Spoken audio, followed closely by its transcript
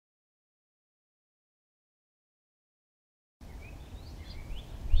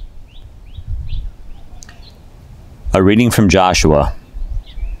A reading from Joshua.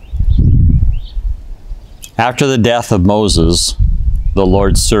 After the death of Moses, the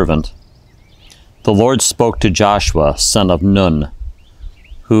Lord's servant, the Lord spoke to Joshua, son of Nun,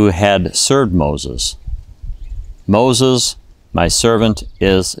 who had served Moses. Moses, my servant,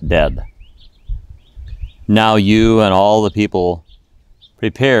 is dead. Now you and all the people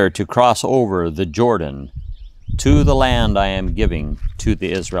prepare to cross over the Jordan to the land I am giving to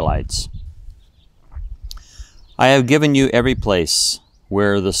the Israelites. I have given you every place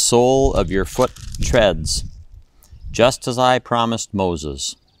where the sole of your foot treads, just as I promised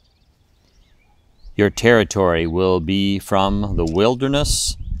Moses. Your territory will be from the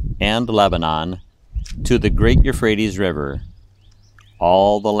wilderness and Lebanon to the great Euphrates River,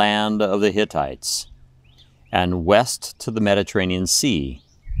 all the land of the Hittites, and west to the Mediterranean Sea.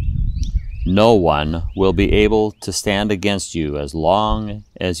 No one will be able to stand against you as long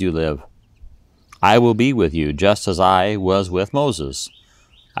as you live. I will be with you just as I was with Moses.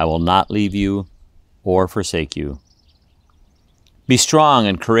 I will not leave you or forsake you. Be strong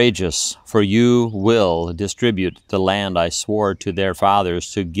and courageous, for you will distribute the land I swore to their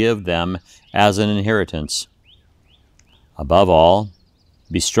fathers to give them as an inheritance. Above all,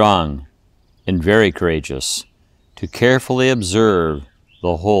 be strong and very courageous, to carefully observe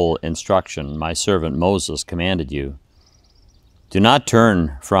the whole instruction my servant Moses commanded you. Do not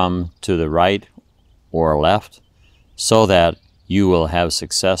turn from to the right or left, so that you will have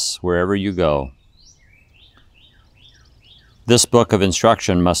success wherever you go. This book of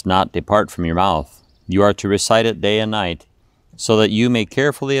instruction must not depart from your mouth. You are to recite it day and night, so that you may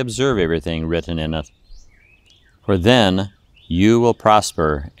carefully observe everything written in it. For then you will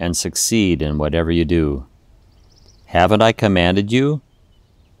prosper and succeed in whatever you do. Haven't I commanded you?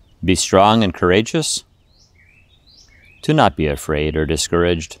 Be strong and courageous. Do not be afraid or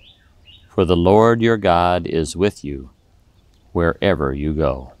discouraged, for the Lord your God is with you wherever you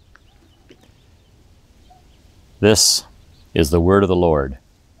go. This is the word of the Lord.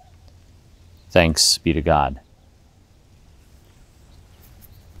 Thanks be to God.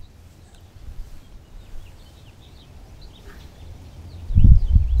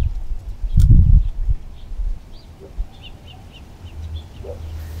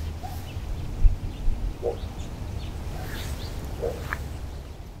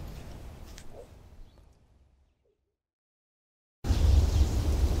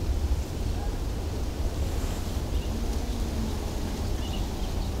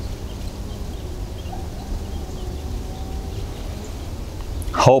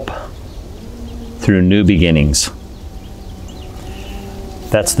 Hope through new beginnings.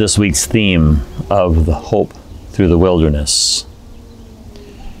 That's this week's theme of the hope through the wilderness.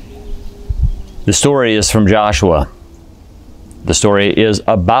 The story is from Joshua. The story is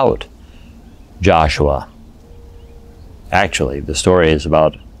about Joshua. Actually, the story is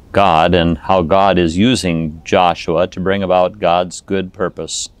about God and how God is using Joshua to bring about God's good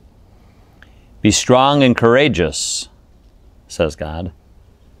purpose. Be strong and courageous, says God.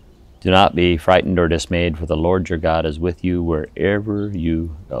 Do not be frightened or dismayed, for the Lord your God is with you wherever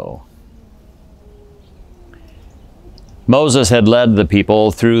you go. Moses had led the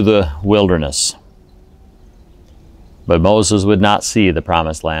people through the wilderness, but Moses would not see the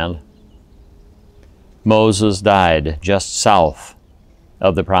promised land. Moses died just south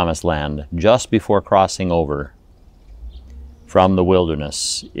of the promised land, just before crossing over from the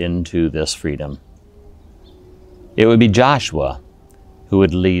wilderness into this freedom. It would be Joshua who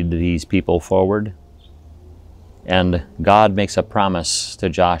would lead these people forward. And God makes a promise to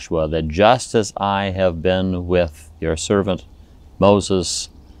Joshua that just as I have been with your servant Moses,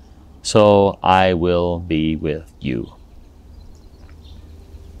 so I will be with you.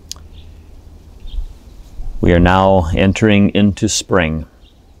 We are now entering into spring.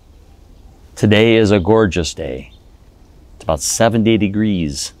 Today is a gorgeous day. It's about 70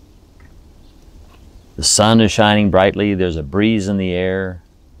 degrees. The sun is shining brightly, there's a breeze in the air,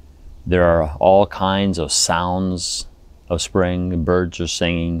 there are all kinds of sounds of spring, birds are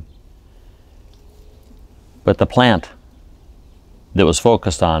singing. But the plant that was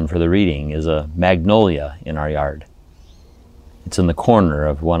focused on for the reading is a magnolia in our yard. It's in the corner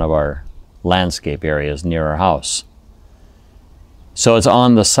of one of our landscape areas near our house. So it's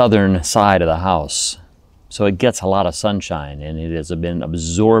on the southern side of the house, so it gets a lot of sunshine, and it has been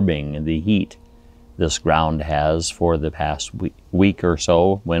absorbing the heat this ground has for the past week or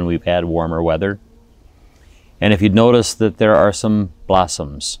so when we've had warmer weather. And if you'd notice that there are some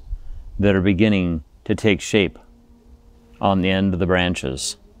blossoms that are beginning to take shape on the end of the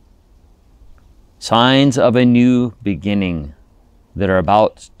branches. Signs of a new beginning that are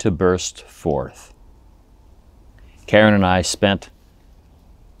about to burst forth. Karen and I spent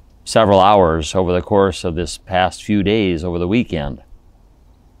several hours over the course of this past few days over the weekend.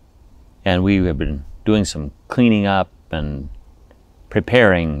 And we have been doing some cleaning up and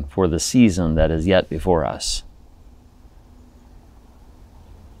preparing for the season that is yet before us.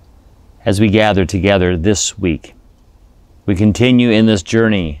 As we gather together this week, we continue in this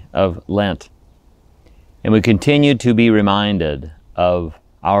journey of Lent, and we continue to be reminded of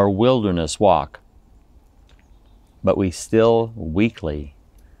our wilderness walk. But we still weekly,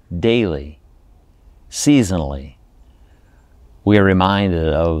 daily, seasonally, we are reminded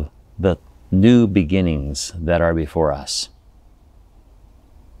of the new beginnings that are before us.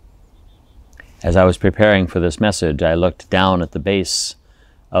 As I was preparing for this message, I looked down at the base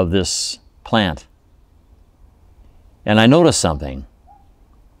of this plant, and I noticed something.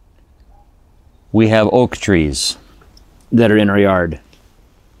 We have oak trees that are in our yard.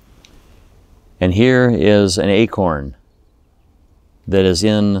 And here is an acorn that is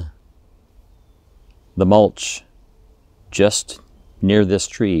in the mulch just near this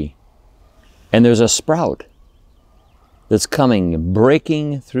tree. And there's a sprout that's coming,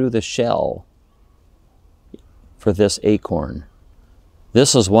 breaking through the shell for this acorn.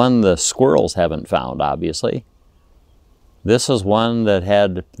 This is one the squirrels haven't found, obviously. This is one that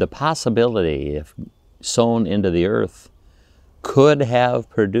had the possibility, if sown into the earth, could have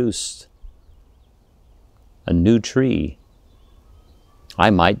produced a new tree. I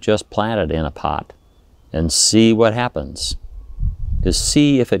might just plant it in a pot and see what happens, to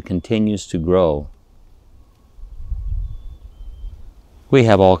see if it continues to grow. We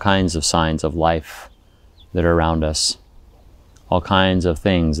have all kinds of signs of life that are around us, all kinds of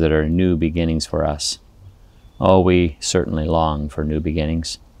things that are new beginnings for us. Oh, we certainly long for new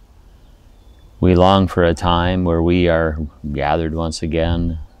beginnings. We long for a time where we are gathered once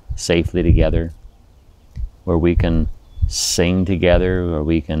again, safely together, where we can sing together, where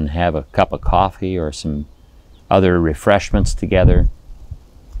we can have a cup of coffee or some other refreshments together.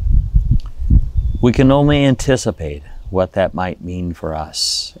 We can only anticipate what that might mean for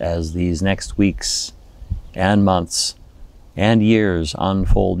us as these next weeks and months and years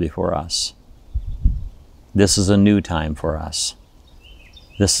unfold before us. This is a new time for us.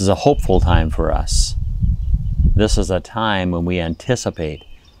 This is a hopeful time for us. This is a time when we anticipate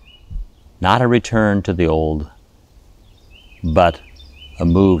not a return to the old, but a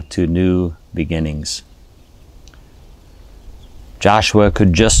move to new beginnings. Joshua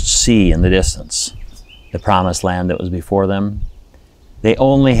could just see in the distance the promised land that was before them. They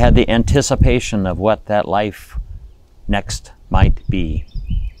only had the anticipation of what that life next might be.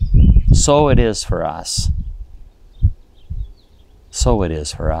 So it is for us. So it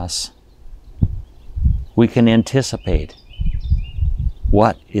is for us. We can anticipate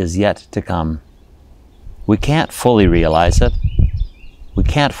what is yet to come. We can't fully realize it. We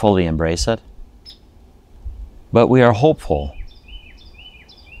can't fully embrace it. But we are hopeful.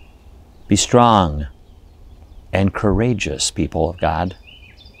 Be strong and courageous, people of God.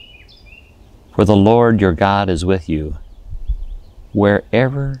 For the Lord your God is with you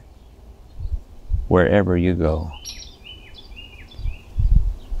wherever you go.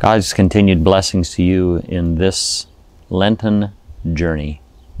 God's continued blessings to you in this Lenten journey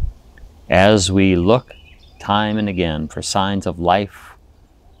as we look time and again for signs of life,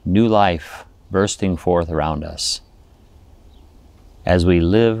 new life bursting forth around us, as we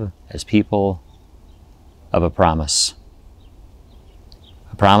live as people of a promise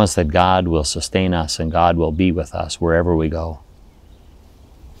that God will sustain us and God will be with us wherever we go.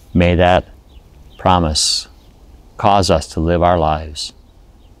 May that promise cause us to live our lives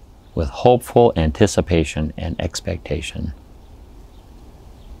with hopeful anticipation and expectation.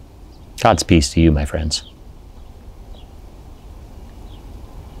 God's peace to you, my friends.